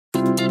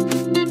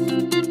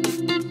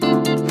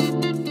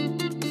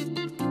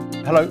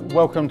Hello,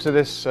 welcome to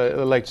this,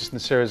 the latest in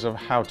the series of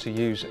how to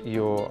use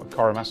your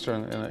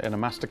CORIOmaster in a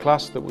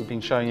masterclass that we've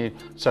been showing you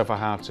so far,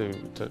 how to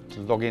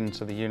log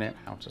into the unit,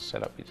 how to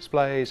set up your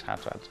displays, how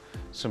to add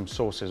some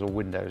sources or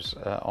windows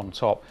on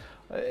top.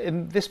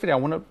 In this video I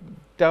want to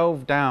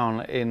delve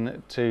down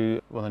into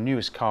one of the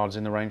newest cards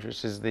in the range,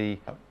 which is the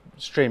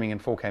streaming in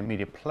 4K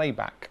media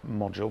playback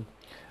module.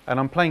 And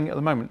I'm playing at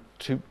the moment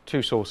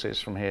two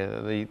sources from here,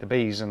 the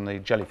bees and the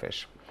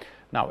jellyfish.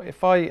 Now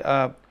if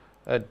I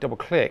double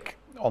click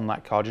on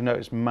that card, you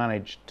notice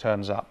manage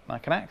turns up. I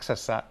can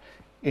access that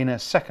in a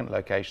second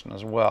location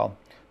as well.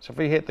 So if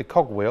we hit the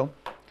cogwheel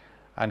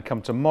and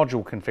come to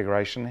module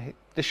configuration,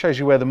 this shows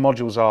you where the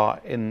modules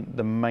are in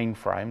the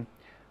mainframe.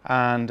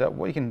 And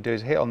what you can do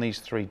is hit on these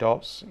three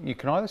dots. You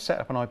can either set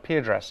up an IP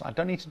address. I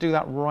don't need to do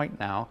that right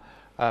now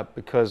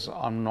because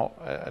I'm not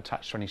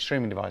attached to any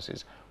streaming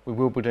devices. We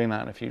will be doing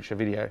that in a future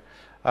video.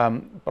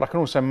 But I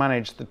can also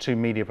manage the two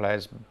media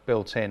players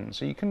built in.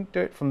 So you can do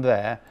it from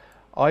there.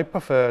 I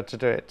prefer to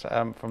do it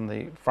from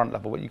the front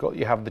level, but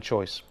you have the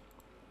choice.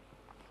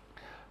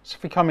 So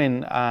if we come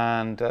in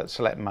and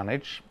select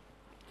manage,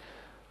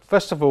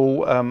 first of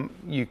all,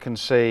 you can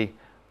see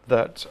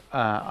that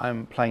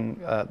I'm playing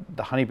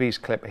the honeybees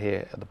clip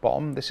here at the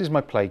bottom. This is my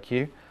play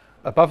queue.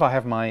 Above I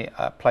have my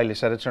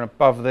playlist editor, and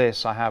above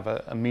this I have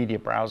a media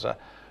browser.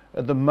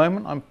 At the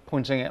moment I'm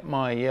pointing at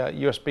my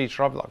USB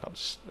drive that I've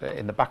got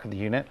in the back of the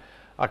unit.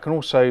 I can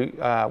also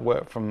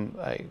work from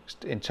an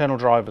internal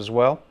drive as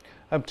well.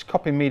 To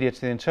copy media to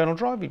the internal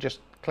drive, you just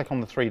click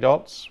on the three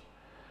dots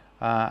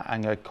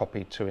and go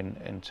copy to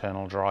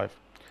internal drive.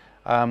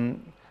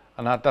 And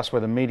that's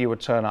where the media would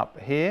turn up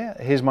here.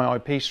 Here's my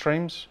IP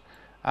streams.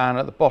 And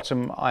at the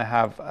bottom, I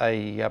have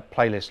a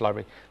playlist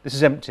library. This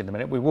is empty in a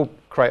minute. We will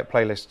create a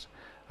playlist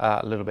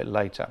a little bit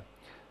later.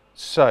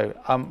 So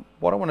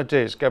what I want to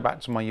do is go back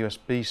to my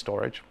USB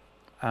storage,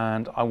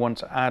 and I want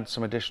to add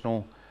some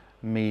additional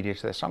media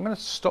to this. So I'm going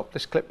to stop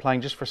this clip playing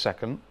just for a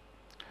second.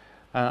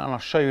 And I'll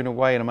show you in a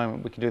way in a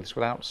moment we can do this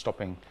without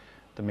stopping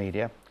the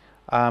media.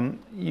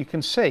 You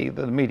can see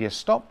that the media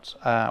stopped.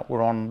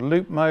 We're on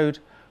loop mode.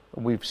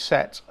 We've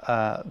set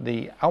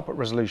the output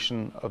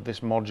resolution of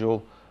this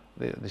module,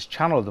 this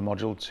channel of the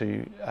module, to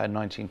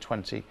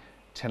 1920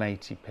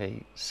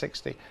 1080p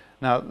 60.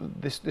 Now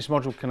this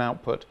module can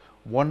output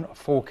one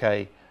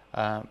 4K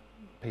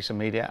piece of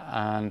media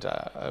and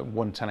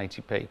one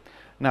 1080p.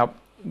 Now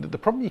the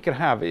problem you can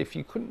have if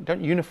you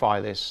don't unify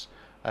this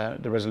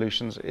the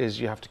resolutions is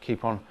you have to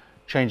keep on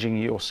changing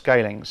your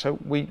scaling. So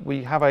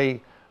we have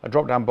a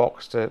drop down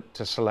box to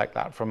select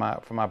that from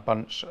our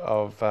bunch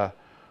of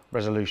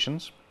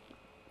resolutions.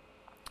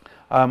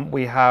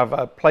 We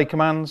have play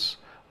commands,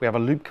 we have a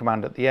loop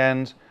command at the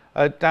end.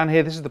 Down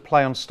here, this is the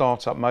play on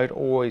startup mode,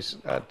 always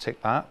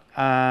tick that,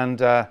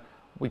 and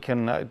we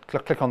can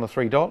click on the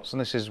three dots, and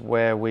this is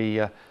where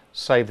we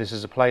save this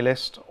as a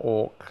playlist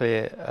or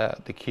clear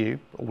the queue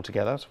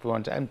altogether. So if we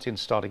want to empty and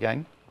start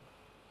again.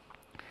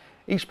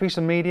 Each piece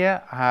of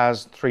media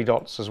has three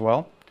dots as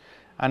well,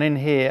 and in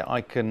here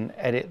I can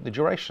edit the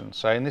duration.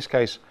 So in this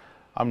case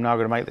I'm now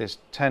going to make this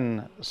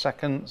 10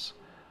 seconds,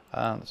 so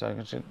I'm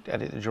going to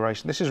edit the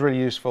duration. This is really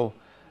useful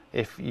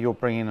if you're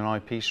bringing an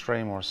IP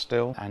stream or a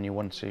still and you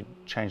want to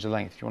change the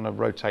length, you want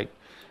to rotate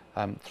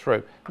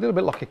through. A little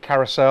bit like a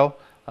carousel,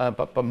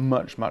 but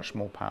much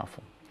more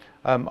powerful.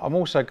 I'm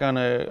also going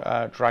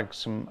to drag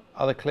some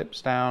other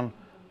clips down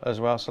as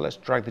well, so let's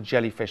drag the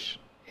jellyfish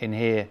in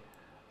here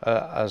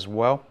as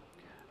well.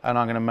 And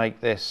I'm going to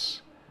make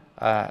this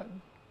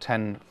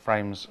 10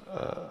 frames,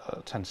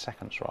 10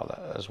 seconds rather,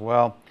 as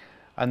well.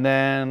 And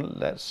then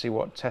let's see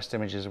what test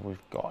images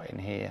we've got in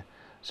here.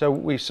 So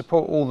we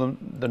support all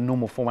the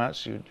normal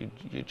formats, your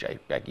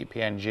JPEG, your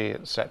PNG,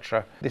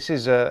 etc. This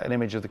is an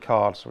image of the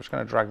card, so we're just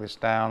going to drag this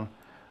down,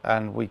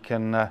 and we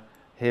can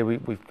here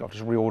I've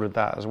just reordered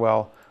that as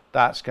well.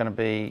 That's going to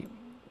be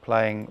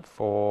playing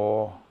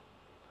for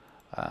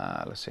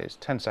let's see, it's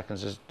 10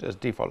 seconds as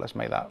default. Let's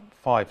make that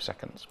 5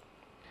 seconds.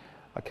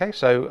 Okay,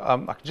 so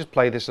I can just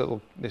play this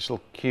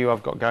little cue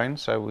I've got going.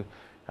 So we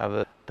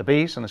have the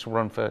bees, and this will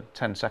run for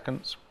 10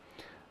 seconds.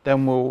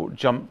 Then we'll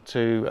jump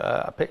to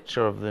a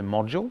picture of the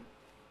module,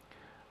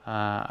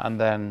 and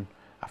then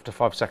after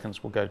 5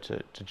 seconds we'll go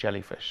to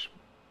jellyfish.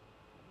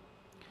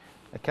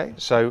 Okay,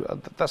 so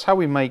that's how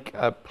we make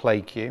a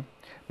play queue.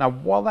 Now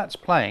while that's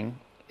playing,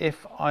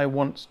 if I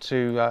want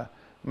to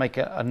make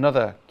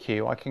another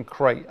queue, I can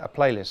create a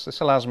playlist.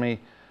 This allows me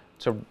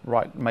to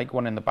make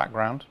one in the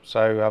background.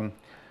 So I'm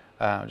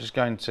just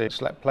going to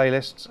select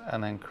playlists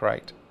and then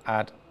create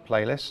add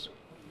playlist.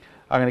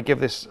 I'm going to give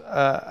this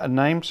a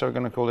name, so we're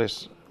going to call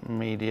this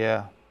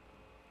media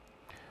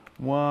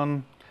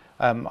 1.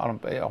 I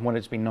want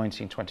it to be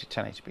 1920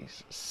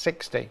 1080p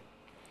 60.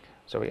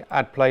 So we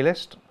add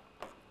playlist.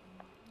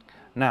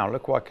 Now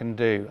look what I can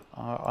do.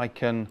 I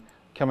can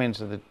come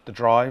into the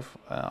drive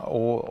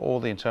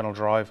or the internal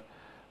drive,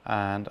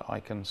 and I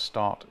can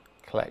start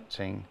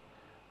collecting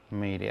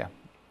media.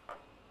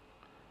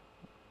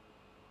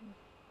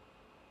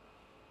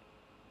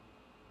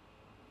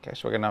 Okay,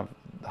 so we're going to have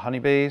the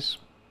honeybees,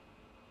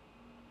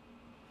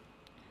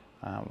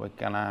 We're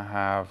going to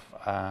have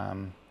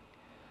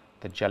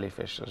the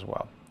jellyfish as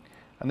well.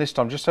 And this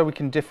time, just so we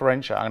can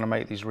differentiate, I'm going to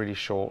make these really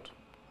short,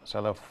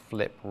 so they'll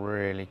flip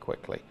really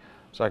quickly.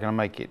 So I'm going to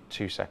make it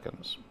 2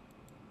 seconds.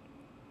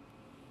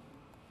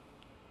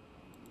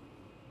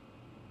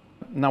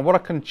 Now what I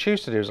can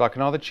choose to do is I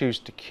can either choose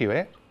to cue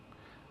it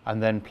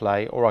and then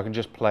play, or I can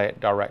just play it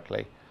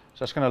directly.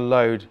 So it's going to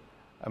load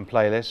and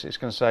play this. It's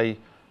going to say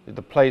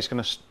the play is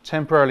going to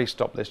temporarily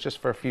stop this just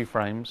for a few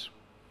frames,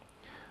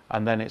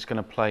 and then it's going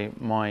to play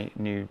my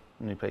new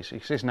piece.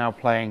 It's now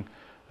playing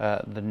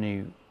the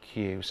new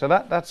cue. So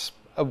that's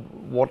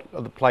what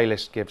the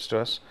playlist gives to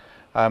us.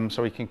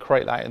 So we can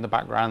create that in the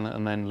background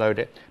and then load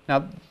it. Now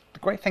the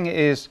great thing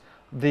is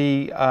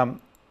the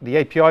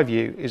API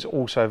view is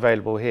also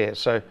available here.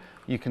 So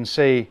you can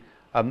see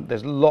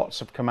there's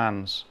lots of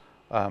commands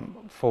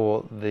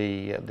for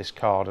this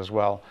card as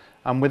well.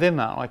 And within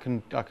that I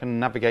can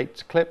navigate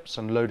to clips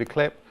and load a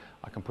clip.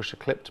 I can push a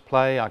clip to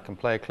play. I can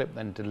play a clip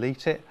then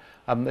delete it.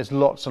 There's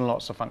lots and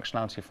lots of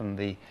functionality from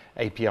the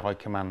API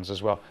commands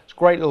as well. It's a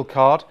great little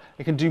card.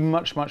 It can do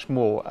much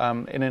more.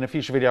 In a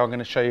future video I'm going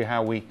to show you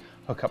how we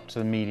hook up to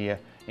the media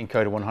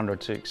encoder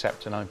 100 to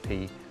accept an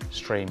IP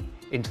stream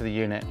into the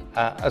unit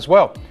as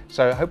well.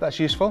 So I hope that's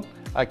useful.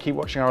 Keep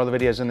watching our other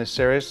videos in this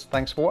series.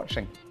 Thanks for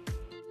watching.